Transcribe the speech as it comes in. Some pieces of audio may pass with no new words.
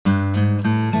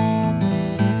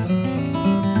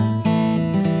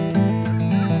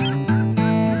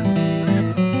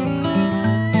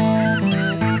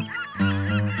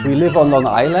live on Long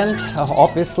Island,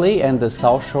 obviously, and the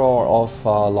south shore of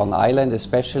Long Island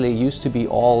especially used to be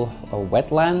all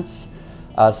wetlands,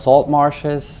 salt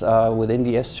marshes within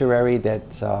the estuary that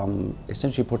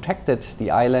essentially protected the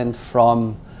island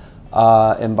from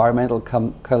environmental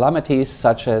calamities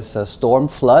such as storm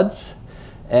floods.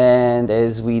 And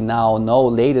as we now know,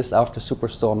 latest after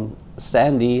Superstorm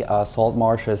Sandy, salt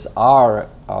marshes are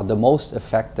the most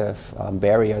effective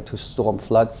barrier to storm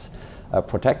floods,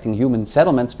 protecting human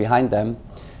settlements behind them.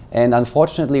 And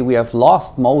unfortunately, we have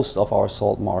lost most of our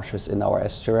salt marshes in our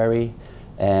estuary,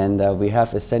 and we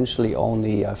have essentially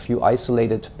only a few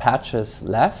isolated patches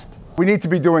left. We need to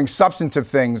be doing substantive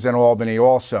things in Albany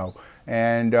also,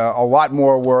 and a lot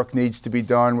more work needs to be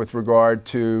done with regard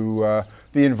to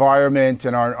the environment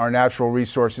and our natural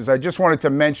resources. I just wanted to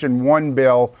mention one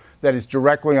bill that is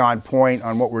directly on point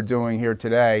on what we're doing here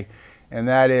today, and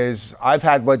that is, I've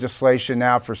had legislation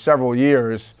now for several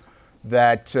years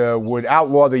that would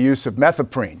outlaw the use of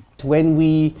methoprene. When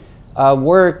we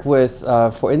work with,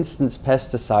 for instance,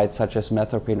 pesticides such as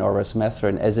methoprene or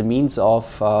resmethrin as a means of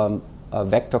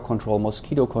vector control,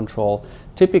 mosquito control,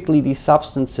 typically these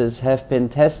substances have been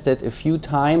tested a few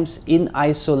times in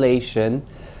isolation,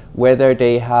 whether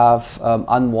they have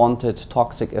unwanted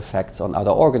toxic effects on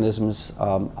other organisms,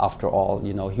 after all,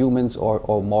 you know, humans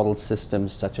or model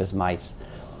systems such as mice.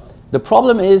 The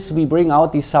problem is we bring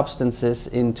out these substances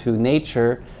into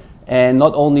nature, and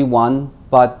not only one,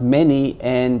 but many,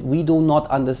 and we do not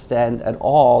understand at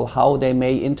all how they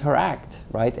may interact,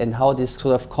 right? And how this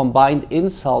sort of combined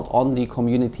insult on the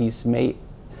communities may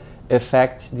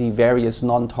affect the various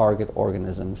non-target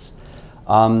organisms.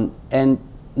 And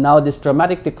now this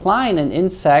dramatic decline in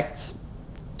insects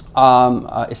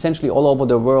essentially all over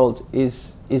the world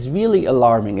is really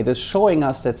alarming. It is showing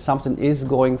us that something is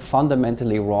going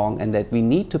fundamentally wrong and that we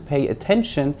need to pay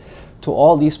attention to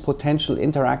all these potential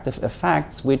interactive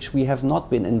effects which we have not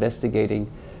been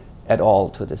investigating at all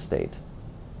to this date.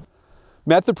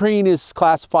 Methoprene is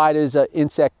classified as an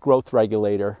insect growth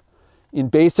regulator. In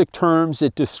basic terms,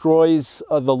 it destroys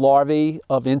the larvae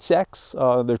of insects.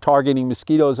 They're targeting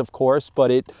mosquitoes, of course, but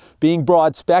it being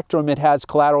broad spectrum, it has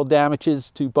collateral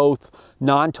damages to both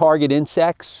non-target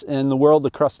insects and the world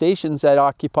of crustaceans that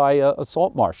occupy a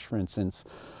salt marsh, for instance.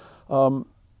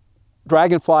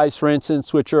 Dragonflies, for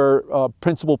instance, which are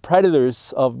principal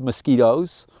predators of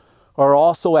mosquitoes, are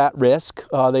also at risk.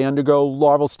 They undergo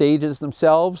larval stages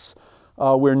themselves.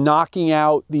 We're knocking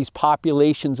out these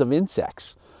populations of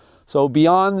insects. So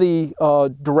beyond the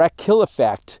direct kill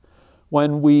effect,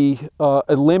 when we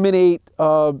eliminate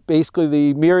basically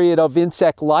the myriad of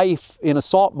insect life in a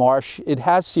salt marsh, it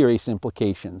has serious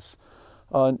implications.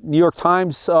 New York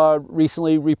Times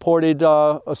recently reported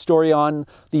a story on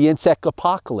the insect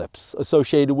apocalypse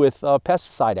associated with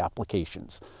pesticide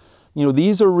applications. You know,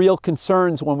 these are real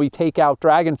concerns when we take out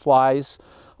dragonflies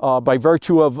by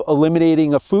virtue of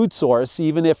eliminating a food source,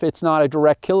 even if it's not a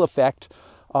direct kill effect.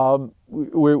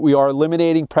 We are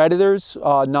eliminating predators,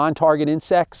 non-target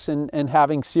insects, and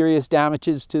having serious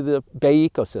damages to the bay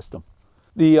ecosystem.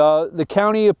 The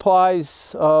county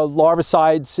applies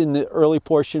larvicides in the early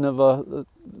portion of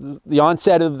the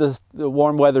onset of the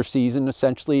warm weather season.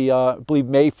 Essentially, I believe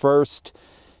May 1st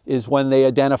is when they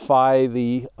identify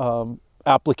the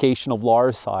application of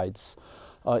larvicides.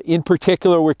 In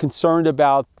particular, we're concerned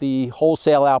about the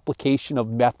wholesale application of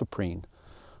methoprene,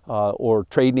 or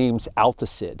trade names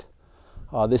Alticid.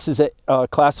 This is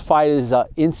classified as an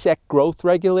insect growth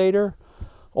regulator.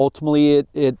 Ultimately,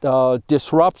 it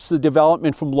disrupts the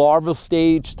development from larval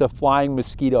stage to flying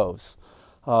mosquitoes.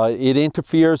 It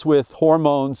interferes with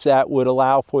hormones that would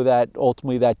allow for that,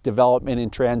 ultimately, that development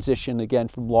and transition again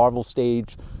from larval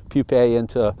stage, pupae,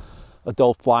 into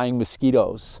adult flying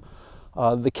mosquitoes.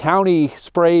 The county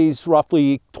sprays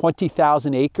roughly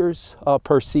 20,000 acres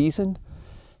per season.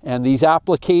 And these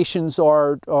applications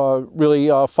are really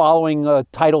following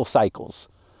tidal cycles.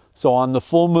 So on the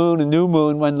full moon and new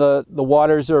moon, when the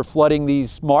waters are flooding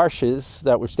these marshes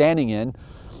that we're standing in,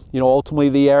 you know, ultimately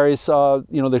the areas,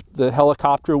 you know, the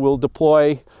helicopter will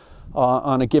deploy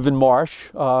on a given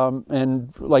marsh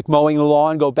and, like mowing the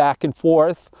lawn, go back and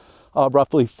forth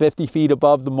roughly 50 feet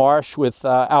above the marsh with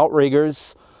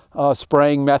outriggers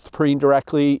spraying methoprene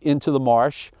directly into the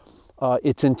marsh.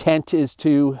 Its intent is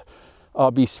to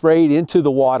be sprayed into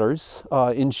the waters,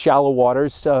 in shallow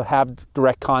waters, have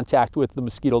direct contact with the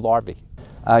mosquito larvae.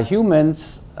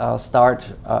 Humans start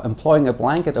employing a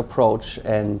blanket approach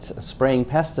and spraying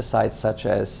pesticides such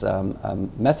as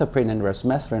methoprene and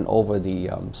resmethrin over the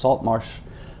salt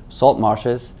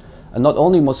marshes. And not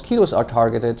only mosquitoes are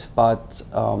targeted, but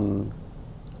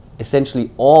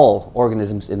essentially all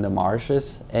organisms in the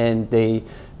marshes, and they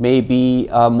may be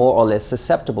more or less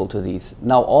susceptible to these.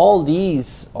 Now, all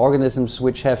these organisms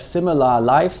which have similar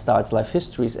lifestyles, life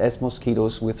histories as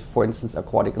mosquitoes with, for instance,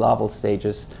 aquatic larval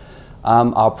stages,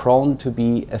 are prone to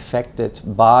be affected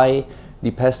by the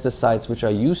pesticides which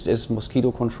are used as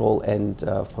mosquito control, and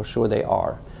for sure they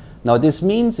are. Now, this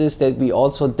means is that we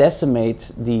also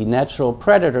decimate the natural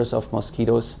predators of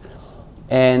mosquitoes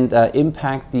and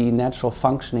impact the natural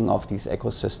functioning of these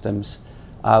ecosystems,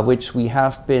 which we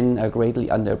have been greatly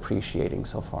underappreciating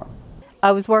so far.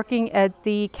 I was working at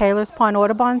the Kaler's Pond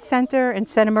Audubon Center in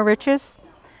Santa Mauritius,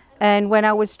 and when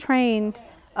I was trained,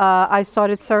 I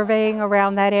started surveying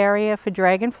around that area for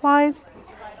dragonflies.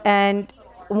 And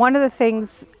one of the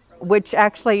things which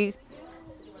actually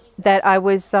that I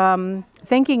was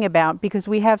thinking about, because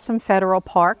we have some federal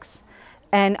parks,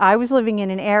 and I was living in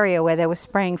an area where they were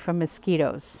spraying for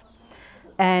mosquitoes,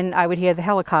 and I would hear the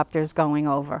helicopters going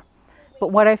over. But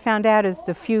what I found out is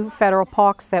the few federal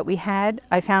parks that we had,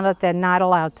 I found out they're not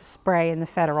allowed to spray in the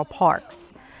federal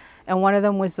parks. And one of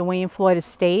them was the William Floyd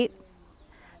Estate,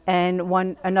 and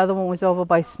another one was over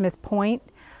by Smith Point.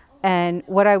 And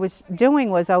what I was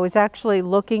doing was I was actually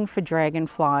looking for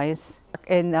dragonflies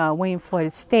in William Floyd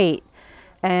Estate,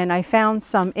 and I found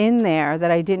some in there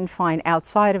that I didn't find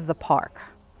outside of the park.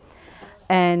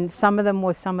 And some of them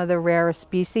were some of the rarer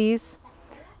species.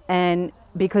 And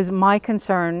because my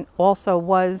concern also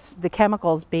was the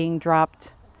chemicals being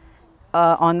dropped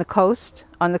on the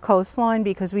coastline,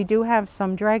 because we do have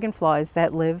some dragonflies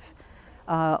that live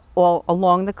all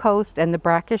along the coast and the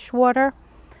brackish water.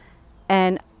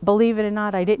 And believe it or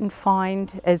not, I didn't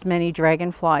find as many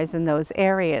dragonflies in those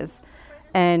areas.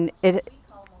 And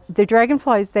the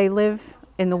dragonflies, they live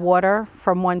in the water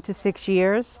from 1 to 6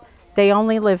 years. They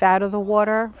only live out of the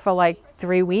water for like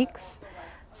 3 weeks.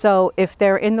 So if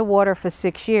they're in the water for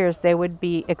 6 years, they would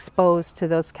be exposed to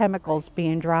those chemicals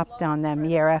being dropped on them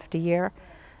year after year.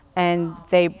 And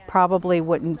they probably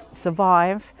wouldn't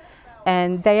survive.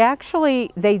 And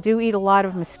they do eat a lot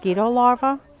of mosquito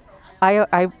larvae.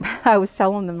 I was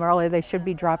telling them earlier they should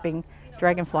be dropping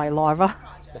dragonfly larvae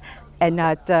and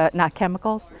not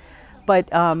chemicals. But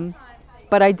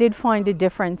I did find a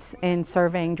difference in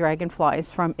surveying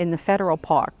dragonflies from in the federal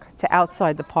park to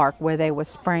outside the park, where they were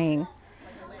spraying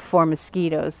for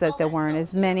mosquitoes, that there weren't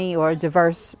as many or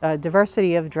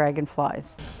diversity of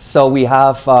dragonflies. So we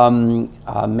have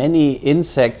many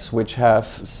insects which have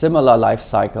similar life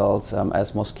cycles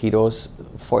as mosquitoes.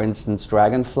 For instance,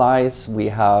 dragonflies. We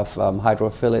have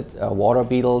hydrophilic water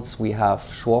beetles. We have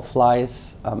shore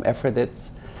flies, aphrodites,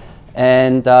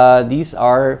 and these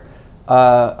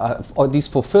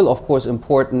fulfill, of course,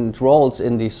 important roles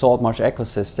in the salt marsh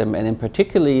ecosystem, and in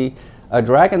particularly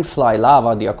dragonfly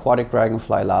larvae, the aquatic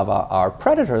dragonfly larvae, are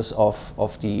predators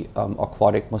of the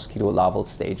aquatic mosquito larval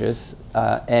stages.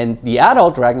 And the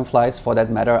adult dragonflies, for that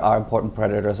matter, are important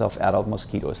predators of adult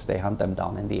mosquitoes. They hunt them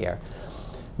down in the air.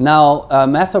 Now,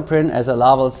 methoprene as a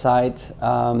larval site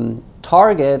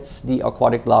targets the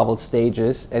aquatic larval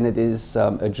stages, and it is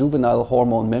a juvenile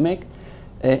hormone mimic.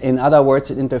 In other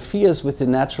words, it interferes with the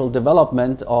natural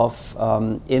development of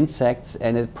insects,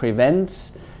 and it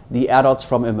prevents the adults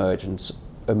from emergence.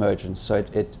 So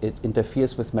it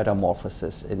interferes with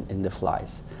metamorphosis in the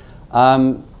flies.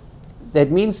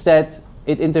 That means that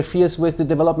it interferes with the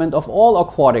development of all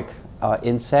aquatic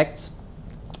insects,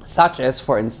 such as,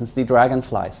 for instance, the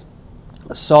dragonflies.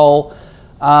 So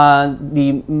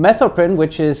the methoprene,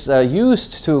 which is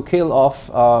used to kill off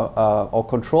or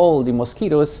control the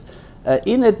mosquitoes,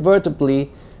 inevitably,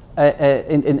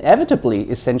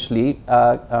 essentially,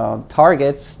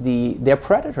 targets their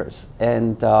predators,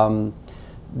 and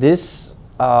this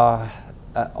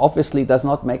obviously does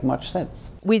not make much sense.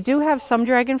 We do have some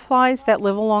dragonflies that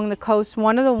live along the coast.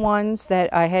 One of the ones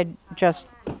that I had just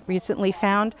recently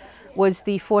found was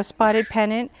the four-spotted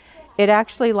pennant. It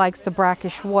actually likes the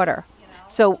brackish water.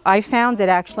 So I found it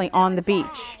actually on the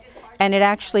beach, and it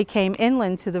actually came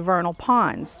inland to the vernal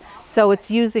ponds. So it's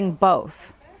using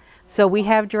both. So we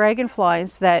have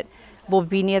dragonflies that will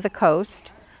be near the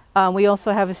coast. We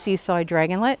also have a seaside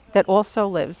dragonlet that also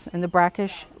lives in the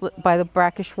by the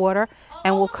brackish water,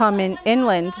 and will come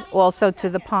inland also to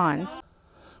the ponds.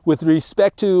 With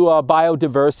respect to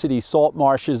biodiversity, salt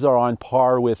marshes are on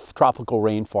par with tropical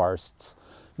rainforests.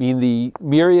 I mean, the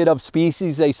myriad of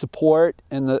species they support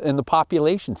and the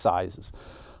population sizes.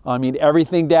 I mean,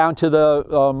 everything down to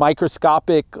the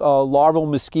microscopic larval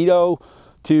mosquito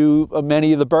to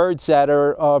many of the birds that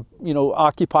are,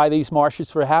 occupy these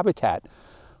marshes for habitat.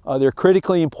 They're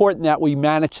critically important that we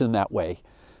manage them that way.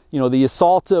 The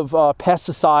assault of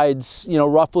pesticides,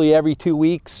 roughly every 2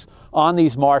 weeks on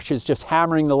these marshes, just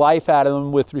hammering the life out of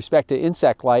them with respect to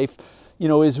insect life,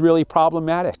 is really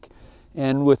problematic.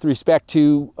 And with respect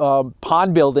to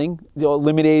pond building,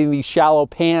 eliminating these shallow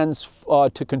pans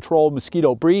to control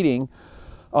mosquito breeding,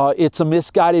 it's a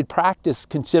misguided practice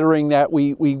considering that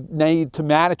we need to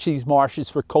manage these marshes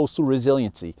for coastal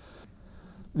resiliency.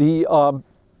 The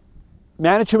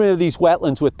management of these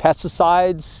wetlands with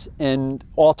pesticides and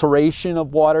alteration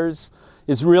of waters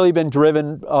has really been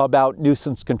driven about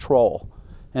nuisance control.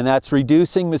 And that's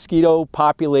reducing mosquito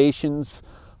populations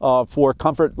for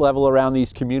comfort level around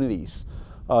these communities.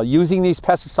 Using these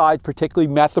pesticides,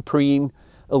 particularly Methoprene,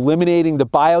 eliminating the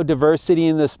biodiversity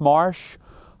in this marsh,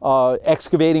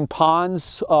 excavating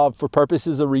ponds for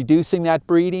purposes of reducing that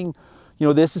breeding.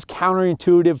 This is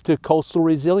counterintuitive to coastal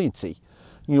resiliency.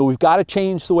 We've got to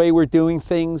change the way we're doing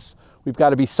things. We've got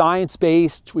to be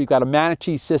science-based. We've got to manage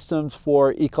these systems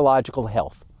for ecological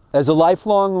health. As a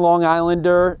lifelong Long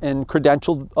Islander and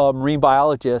credentialed marine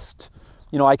biologist,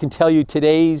 I can tell you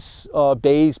today's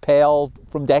bays pale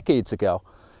from decades ago.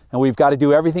 And we've got to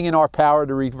do everything in our power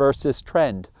to reverse this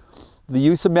trend. The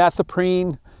use of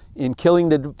Methoprene in killing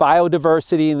the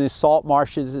biodiversity in the salt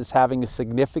marshes is having a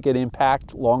significant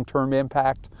impact, long-term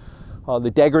impact.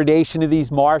 The degradation of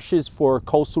these marshes for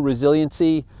coastal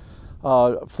resiliency,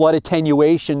 flood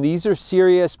attenuation, these are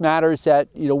serious matters that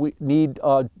we need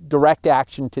direct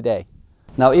action today.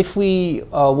 Now, if we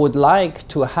would like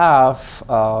to have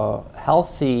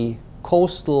healthy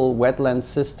coastal wetland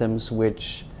systems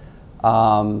which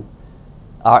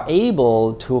are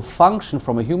able to function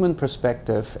from a human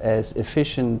perspective as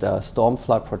efficient storm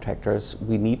flood protectors,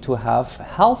 we need to have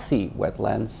healthy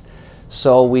wetlands.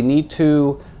 So we need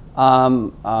to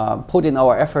put in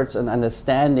our efforts in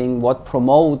understanding what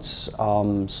promotes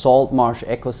salt marsh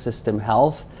ecosystem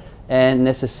health, and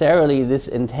necessarily this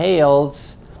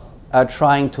entails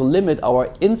trying to limit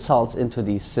our insults into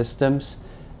these systems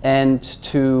and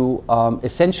to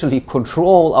essentially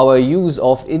control our use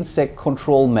of insect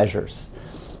control measures.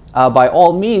 By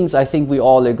all means, I think we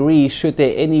all agree, should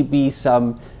there be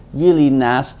some really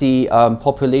nasty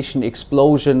population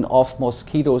explosion of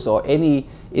mosquitoes or any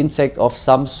insect of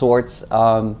some sorts,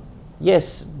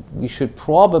 yes, we should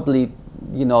probably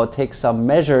take some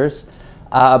measures,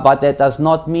 but that does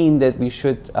not mean that we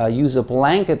should use a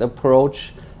blanket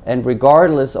approach and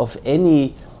regardless of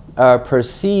any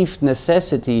perceived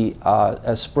necessity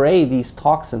spray these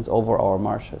toxins over our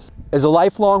marshes. As a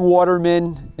lifelong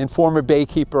waterman and former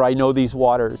baykeeper, I know these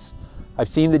waters. I've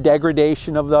seen the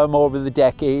degradation of them over the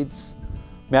decades.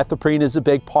 Methoprene is a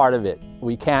big part of it.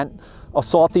 We can't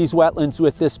assault these wetlands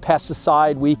with this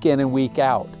pesticide week in and week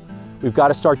out. We've got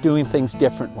to start doing things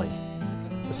differently.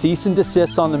 Cease and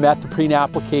desist on the Methoprene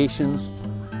applications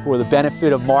for the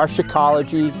benefit of marsh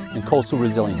ecology and coastal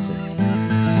resiliency.